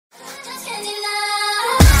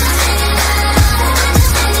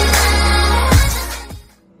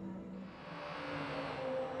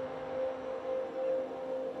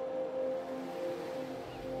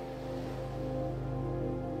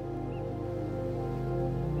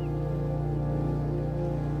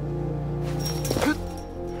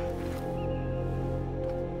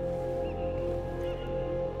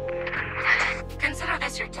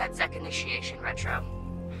initiation, Retro.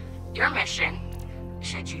 Your mission,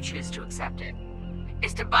 should you choose to accept it,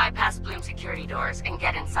 is to bypass Bloom security doors and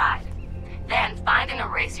get inside. Then find and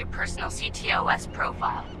erase your personal CTOS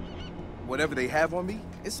profile. Whatever they have on me,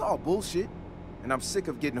 it's all bullshit. And I'm sick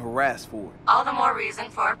of getting harassed for it. All the more reason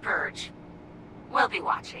for a purge. We'll be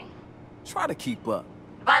watching. Try to keep up.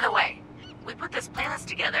 By the way, we put this playlist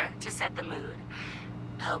together to set the mood.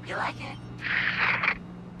 Hope you like it.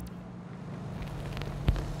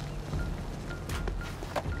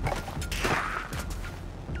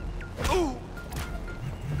 Ooh!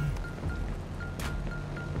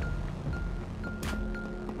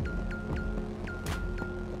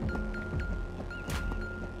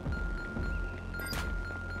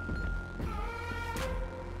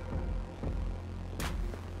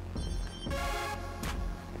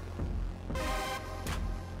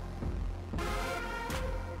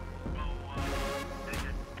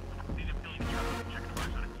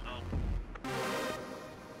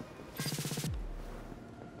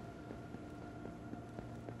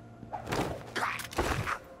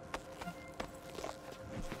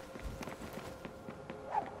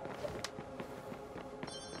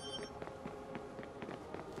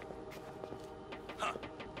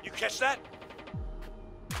 Catch that?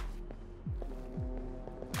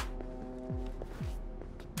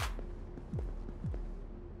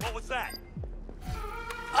 What was that?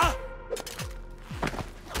 Ah!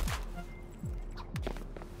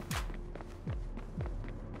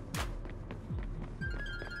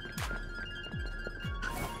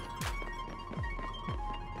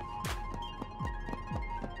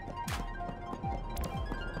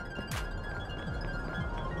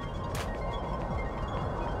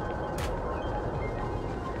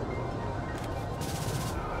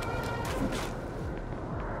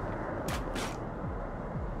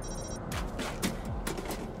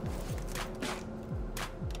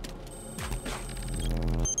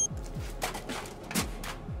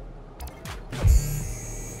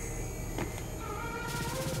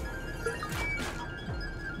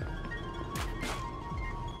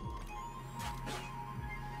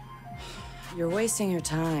 You're wasting your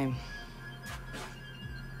time.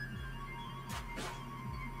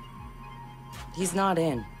 He's not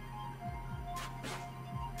in.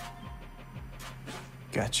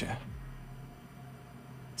 Gotcha.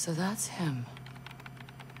 So that's him.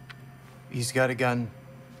 He's got a gun.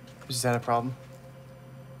 Is that a problem?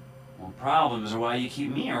 Well, problems are why you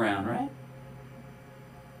keep me around, right?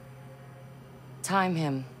 Time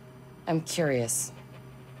him. I'm curious.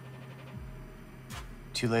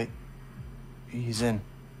 Too late. He's in.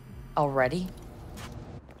 Already?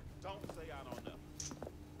 Don't say I don't know.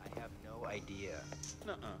 I have no idea.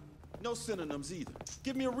 Nuh-uh. No synonyms either.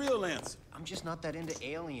 Give me a real answer. I'm just not that into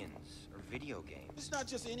aliens or video games. It's not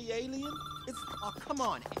just any alien. It's... Oh, come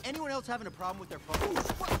on. Anyone else having a problem with their phone?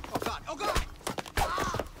 Oh, God. Oh, God!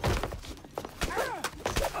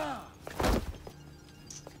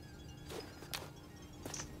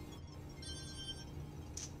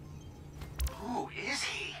 Who is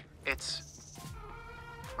he? It's...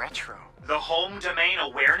 Retro. The home domain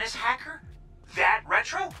awareness hacker? That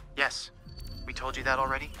Retro? Yes. We told you that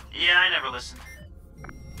already? Yeah, I never listened.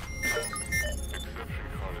 Exception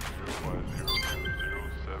code is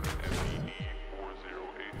 05007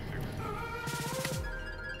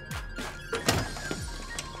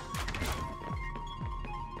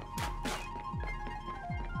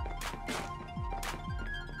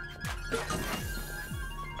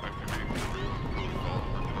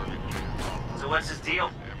 So what's his deal?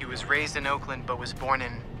 He was raised in Oakland, but was born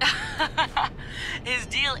in... His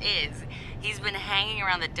deal is, he's been hanging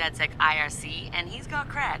around the DedSec IRC, and he's got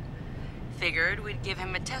cred. Figured we'd give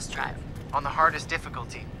him a test drive. on the hardest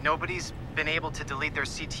difficulty. Nobody's been able to delete their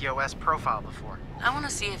CTOS profile before. I want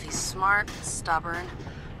to see if he's smart, stubborn,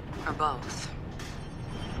 or both.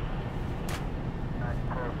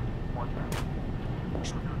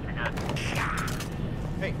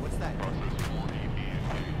 Hey, what's that?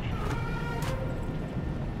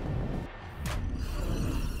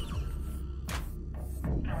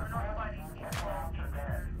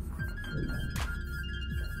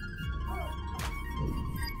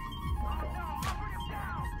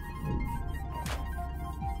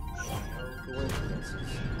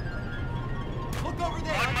 Look over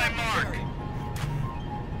there! On my mark!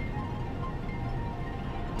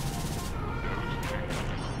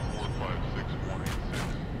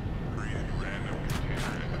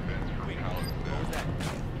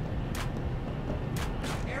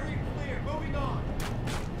 Area clear, moving on.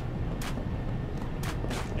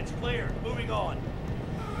 It's clear, moving on.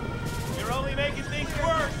 You're only making things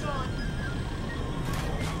worse.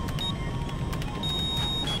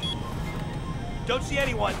 Don't see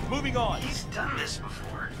anyone. Moving on. He's done this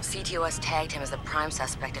before. CTOS tagged him as the prime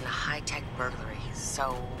suspect in a high-tech burglary,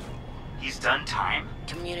 so... He's done time?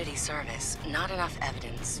 Community service. Not enough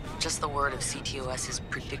evidence. Just the word of CTOS's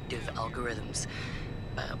predictive algorithms.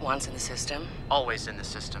 Once in the system... Always in the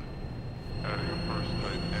system.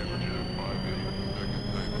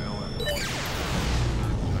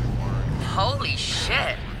 Holy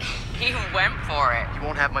shit! He went for it. You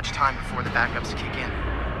won't have much time before the backups kick in.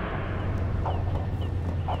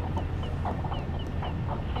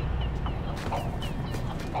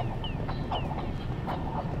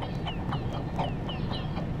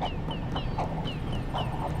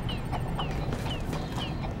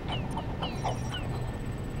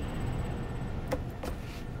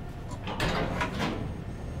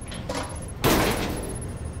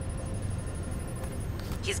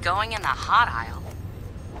 He's going in the hot aisle.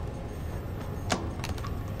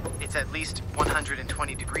 It's at least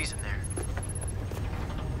 120 degrees in there.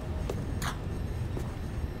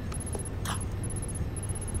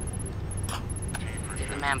 Give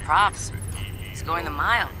the man props. He's going the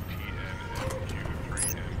mile.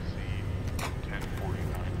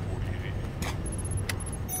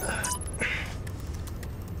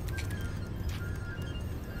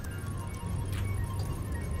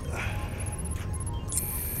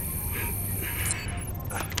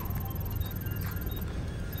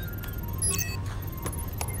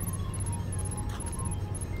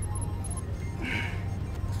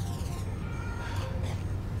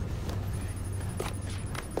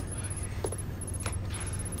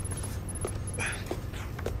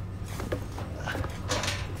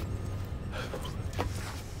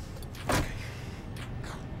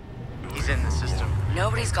 He's in the system.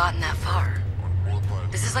 Nobody's gotten that far.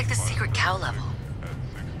 This is like the secret cow level.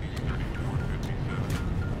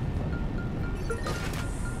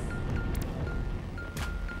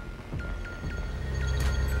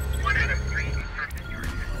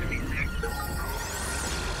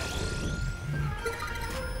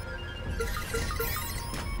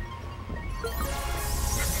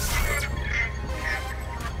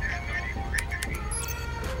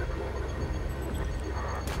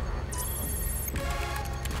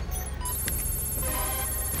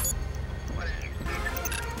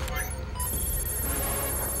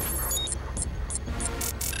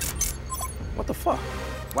 What the fuck?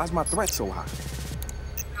 Why's my threat so high?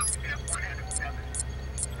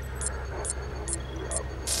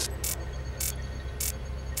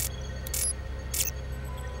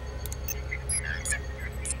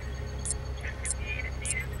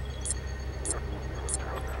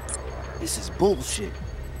 This is bullshit.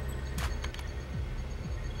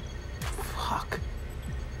 Fuck.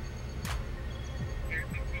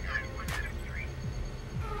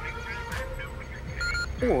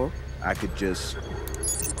 Or I could just...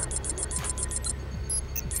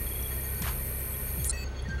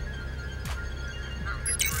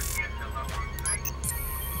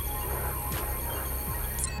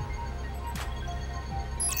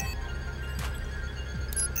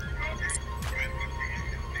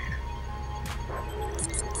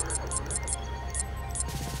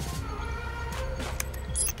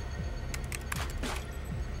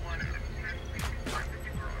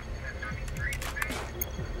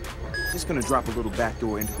 Just gonna drop a little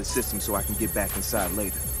backdoor into the system so I can get back inside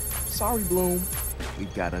later. Sorry, Bloom.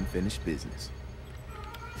 We've got unfinished business.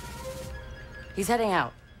 He's heading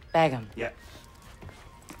out. Bag him. Yeah.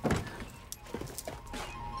 Ethan's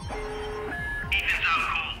out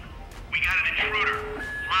cold. We got an intruder.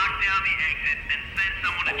 Lock down the exit, then send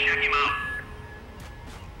someone to check him out.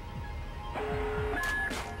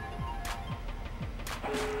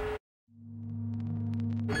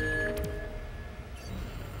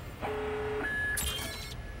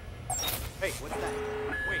 Hey, what's that?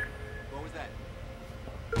 Wait, what was that?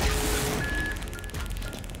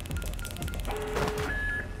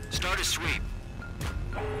 Start a sweep.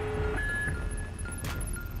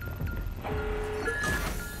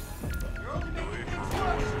 You're only making things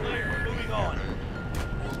worse. Clear. Moving on.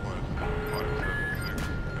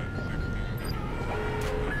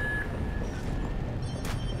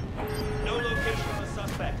 No location on the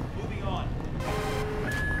suspect. Moving on.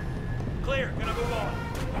 Clear. Gonna move on.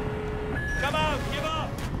 Come out. Give up.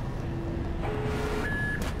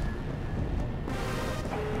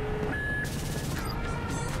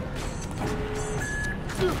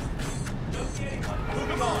 Don't see anyone.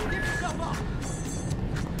 Moving on. Give yourself up.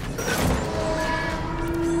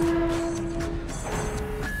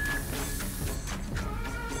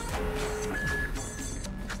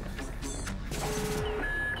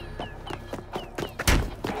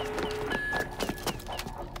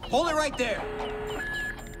 Hold it right there.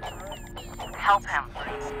 Help him.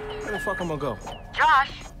 Where the fuck I'm gonna go?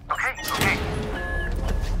 Josh! Okay.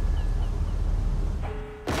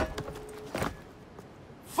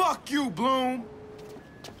 Fuck you, Bloom!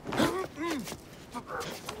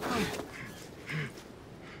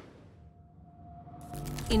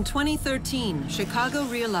 In 2013, Chicago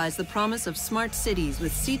realized the promise of smart cities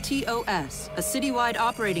with CTOS, a citywide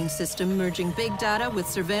operating system merging big data with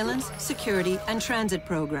surveillance, security, and transit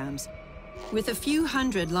programs. With a few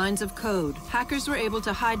hundred lines of code, hackers were able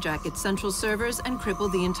to hijack its central servers and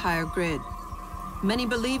cripple the entire grid. Many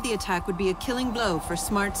believed the attack would be a killing blow for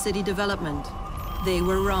smart city development. They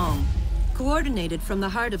were wrong. Coordinated from the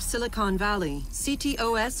heart of Silicon Valley,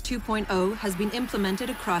 CTOS 2.0 has been implemented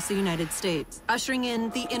across the United States, ushering in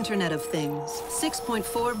the Internet of Things.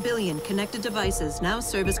 6.4 billion connected devices now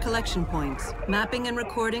serve as collection points, mapping and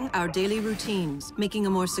recording our daily routines, making a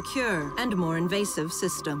more secure and more invasive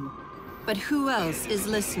system. But who else is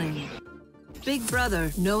listening? Big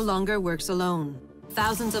Brother no longer works alone.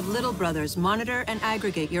 Thousands of little brothers monitor and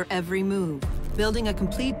aggregate your every move, building a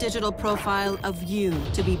complete digital profile of you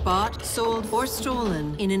to be bought, sold, or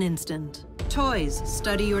stolen in an instant. Toys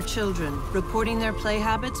study your children, reporting their play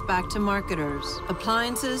habits back to marketers.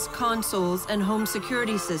 Appliances, consoles, and home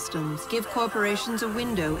security systems give corporations a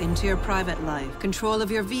window into your private life. Control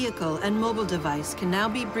of your vehicle and mobile device can now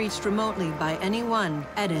be breached remotely by anyone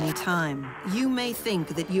at any time. You may think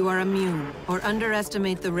that you are immune or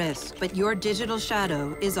underestimate the risk, but your digital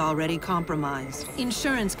shadow is already compromised.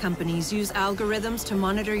 Insurance companies use algorithms to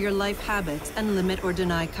monitor your life habits and limit or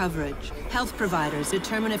deny coverage. Health providers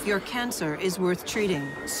determine if your cancer is worth treating.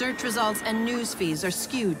 Search results and news feeds are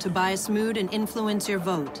skewed to bias mood and influence your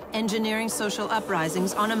vote, engineering social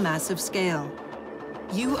uprisings on a massive scale.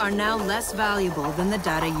 You are now less valuable than the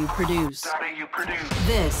data you produce.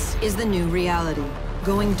 This is the new reality.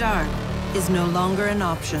 Going dark is no longer an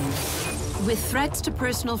option. With threats to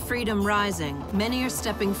personal freedom rising, many are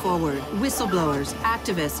stepping forward. Whistleblowers,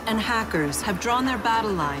 activists, and hackers have drawn their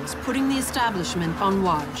battle lines, putting the establishment on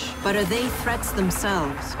watch. But are they threats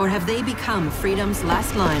themselves, or have they become freedom's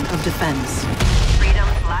last line of defense?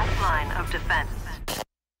 Freedom's last line of defense.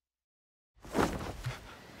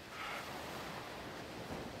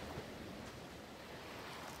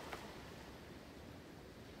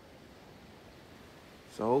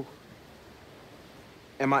 So,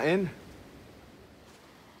 am I in?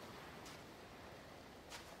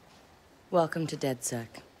 Welcome to DedSec.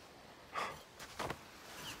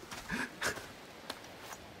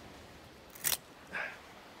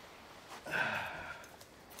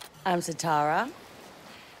 I'm Satara.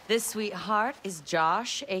 This sweetheart is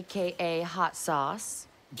Josh, aka Hot Sauce.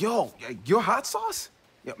 Yo, you're Hot Sauce?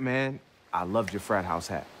 Yo, man, I loved your frat house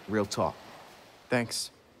hat. Real talk. Thanks.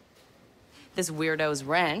 This weirdo's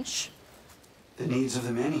Wrench. The needs of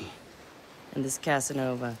the many. And this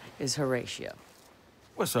Casanova is Horatio.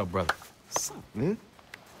 What's up, brother? What's up, man?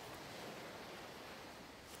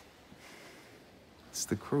 It's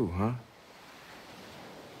the crew, huh?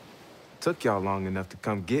 Took y'all long enough to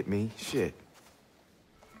come get me. Shit.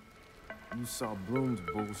 You saw Bloom's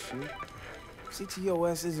bullshit.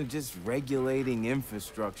 CTOS isn't just regulating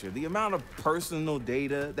infrastructure. The amount of personal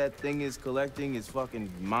data that thing is collecting is fucking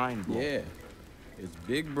mind-blowing. Yeah. It's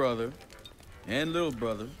Big Brother and Little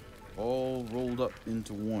Brother all rolled up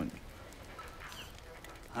into one.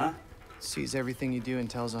 Huh? Sees everything you do and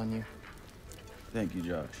tells on you. Thank you,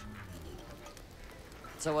 Josh.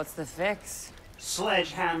 So what's the fix?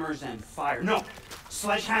 Sledgehammers and fire. No!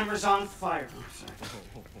 Sledgehammers on fire. Oh,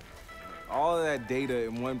 sorry. All of that data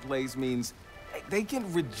in one place means they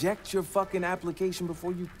can reject your fucking application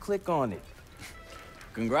before you click on it.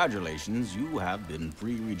 Congratulations, you have been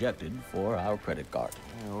pre-rejected for our credit card.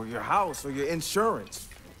 Yeah, or your house, or your insurance.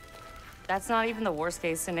 That's not even the worst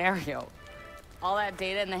case scenario. All that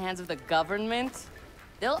data in the hands of the government,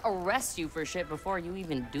 they'll arrest you for shit before you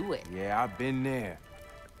even do it. Yeah, I've been there.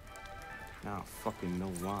 Now I fucking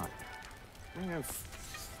know why. Man,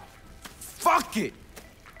 fuck it!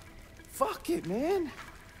 Fuck it, man.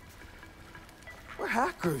 We're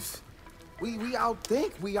hackers. We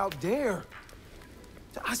outthink, we out dare.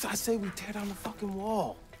 I say we tear down the fucking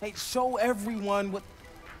wall. Hey, show everyone what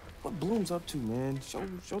Bloom's up to, man.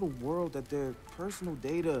 Show the world that their personal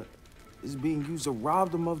data is being used to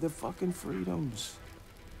rob them of their fucking freedoms.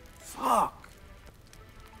 Fuck.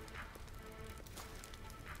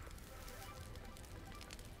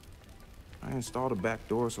 I installed a back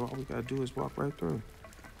door, so all we gotta do is walk right through.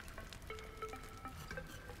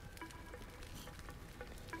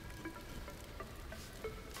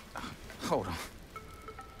 Hold on.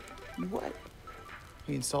 What?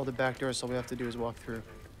 He installed the back door, so all we have to do is walk through.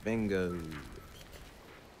 Bingo.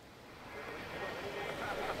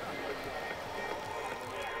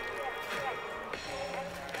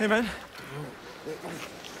 Hey, man.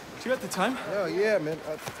 You got the time? Oh, yeah, man.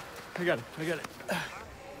 I got it.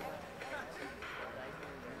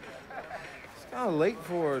 It's kind of late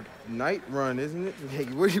for a night run, isn't it? Hey,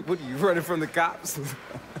 what are you running from the cops?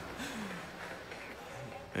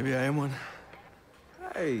 Maybe I am one.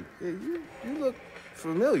 Hey, you look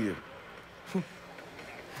familiar.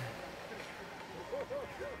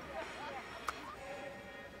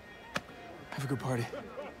 Have a good party.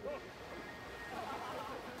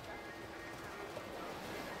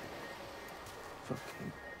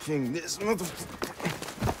 Fucking ping this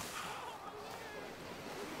motherfucker.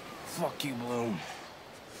 Fuck you, Bloom.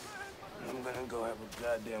 I'm gonna go have a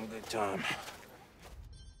goddamn good time.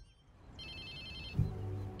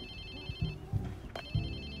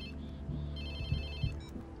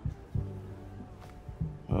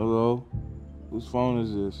 Hello? Whose phone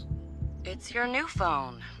is this? It's your new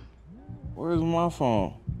phone. Where's my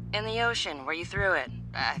phone? In the ocean, where you threw it,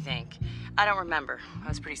 I think. I don't remember. I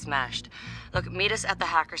was pretty smashed. Look, meet us at the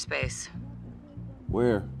hackerspace.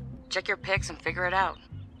 Where? Check your pics and figure it out.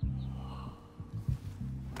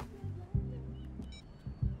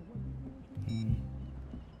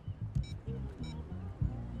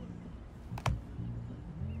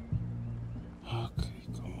 Okay,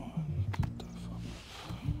 come on. Get the fuck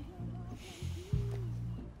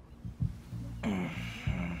up.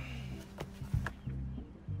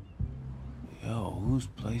 Yo, whose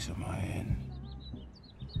place am I in?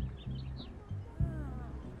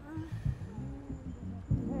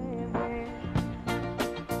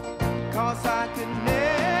 Cause I could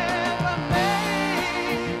never make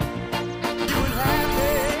you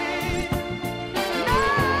happy. No,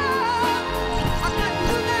 I couldn't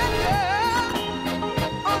do that, girl.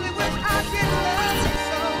 Only wish I could love you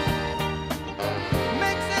so.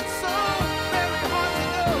 Makes it so very hard to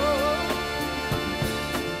go.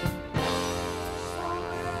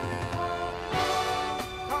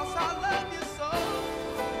 Cause I love you so.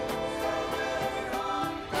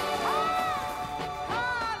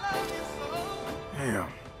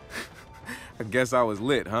 Damn. I guess I was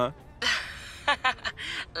lit, huh?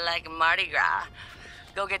 Like Mardi Gras.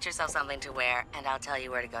 Go get yourself something to wear, and I'll tell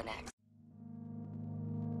you where to go next.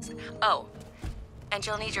 Oh, and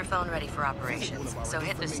you'll need your phone ready for operations. So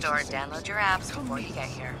hit the store and download your apps before you get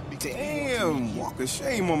here. Damn, walk of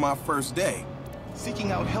shame on my first day.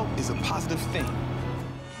 Seeking out help is a positive thing.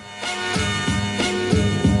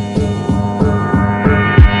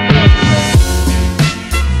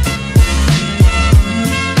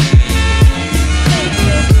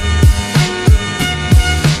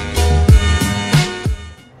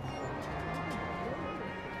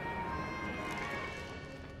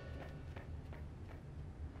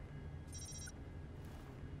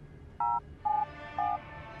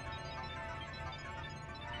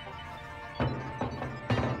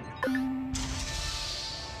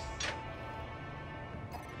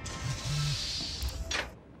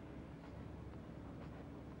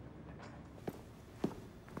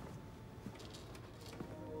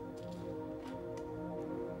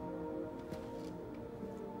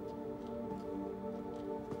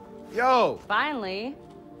 Yo! Finally.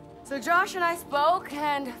 So Josh and I spoke,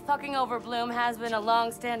 and fucking over Bloom has been a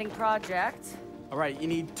long-standing project. All right, you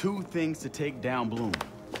need two things to take down Bloom.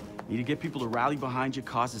 You need to get people to rally behind your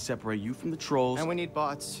cause to separate you from the trolls. And we need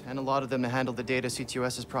bots, and a lot of them to handle the data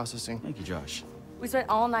CTOS is processing. Thank you, Josh. We spent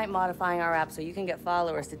all night modifying our app so you can get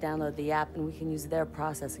followers to download the app, and we can use their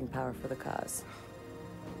processing power for the cause.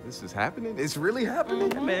 This is happening? It's really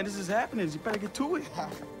happening? Yeah, man, this is happening. You better get to it.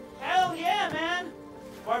 Hell yeah, man!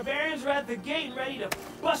 Barbarians are at the gate and ready to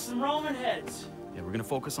bust some Roman heads. Yeah, we're gonna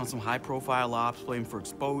focus on some high-profile ops, playing for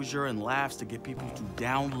exposure and laughs to get people to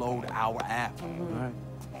download our app. All right.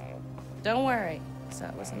 Don't worry. So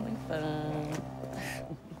it was something fun.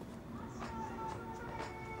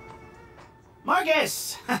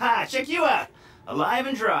 Marcus! Haha, check you out. Alive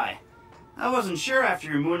and dry. I wasn't sure after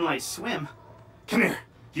your moonlight swim. Come here.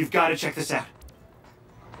 You've got to check this out.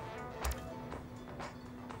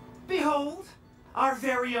 Behold, our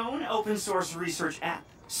very own open source research app.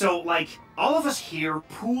 So, like, all of us here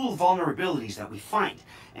pool vulnerabilities that we find,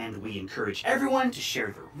 and we encourage everyone to share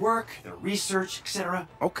their work, their research, etc.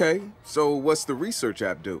 Okay, so what's the research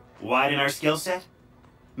app do? Widen our skill set?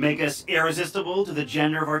 Make us irresistible to the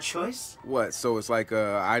gender of our choice? What, so it's like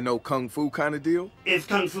a I know Kung Fu kind of deal? If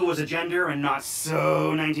Kung Fu was a gender and not so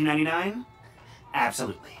 1999?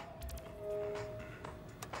 Absolutely.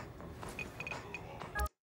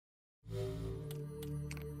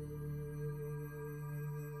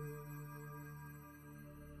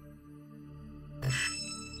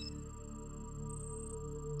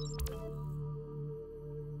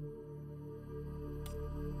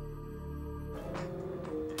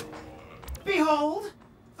 Behold,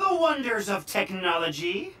 the wonders of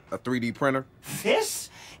technology. A 3D printer?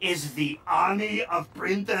 This is the army of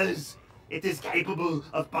printers. It is capable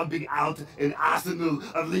of pumping out an arsenal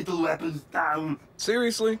of lethal weapons down.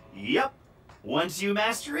 Seriously? Yep. Once you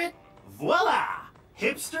master it, voila!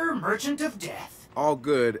 Hipster merchant of death. All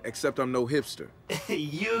good, except I'm no hipster.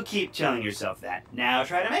 You keep telling yourself that. Now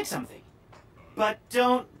try to make something. But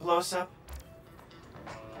don't blow us up.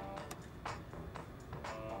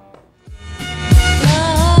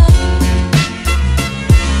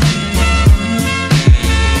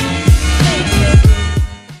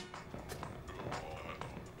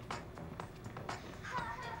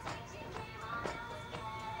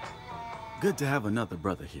 Good to have another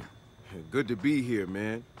brother here. Good to be here,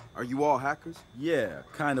 man. Are you all hackers? Yeah,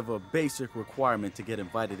 kind of a basic requirement to get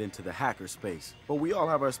invited into the hacker space. But we all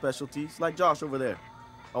have our specialties, like Josh over there.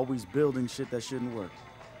 Always building shit that shouldn't work.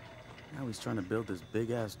 Now he's trying to build this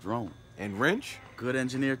big-ass drone. And Wrench? Good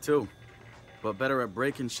engineer, too. But better at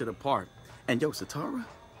breaking shit apart. And yo, Satara?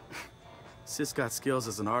 Sis got skills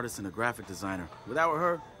as an artist and a graphic designer. Without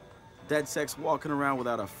her, DedSec's walking around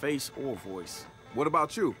without a face or voice. What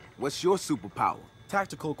about you? What's your superpower?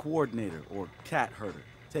 Tactical coordinator, or cat herder.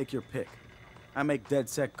 Take your pick. I make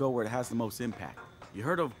DedSec go where it has the most impact. You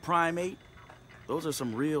heard of Prime 8? Those are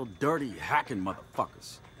some real dirty hacking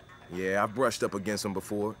motherfuckers. Yeah, I've brushed up against them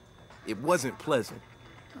before. It wasn't pleasant.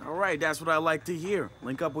 All right, that's what I like to hear.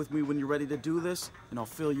 Link up with me when you're ready to do this, and I'll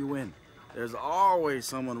fill you in. There's always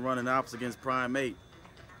someone running ops against Prime 8.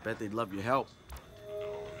 Bet they'd love your help.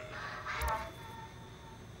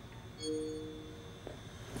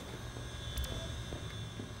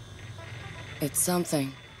 It's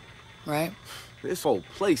something, right? This whole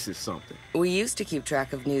place is something. We used to keep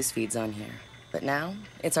track of news feeds on here, but now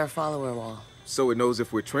it's our follower wall. So it knows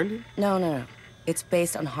if we're trending? No. It's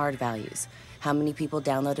based on hard values. How many people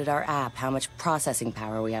downloaded our app, how much processing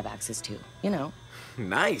power we have access to, you know.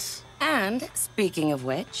 Nice. And, speaking of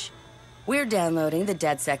which, we're downloading the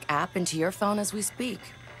DedSec app into your phone as we speak.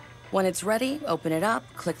 When it's ready, open it up,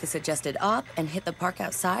 click the suggested op, and hit the park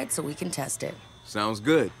outside so we can test it. Sounds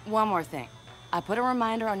good. One more thing. I put a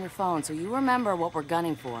reminder on your phone so you remember what we're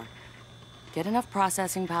gunning for. Get enough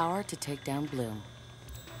processing power to take down Bloom.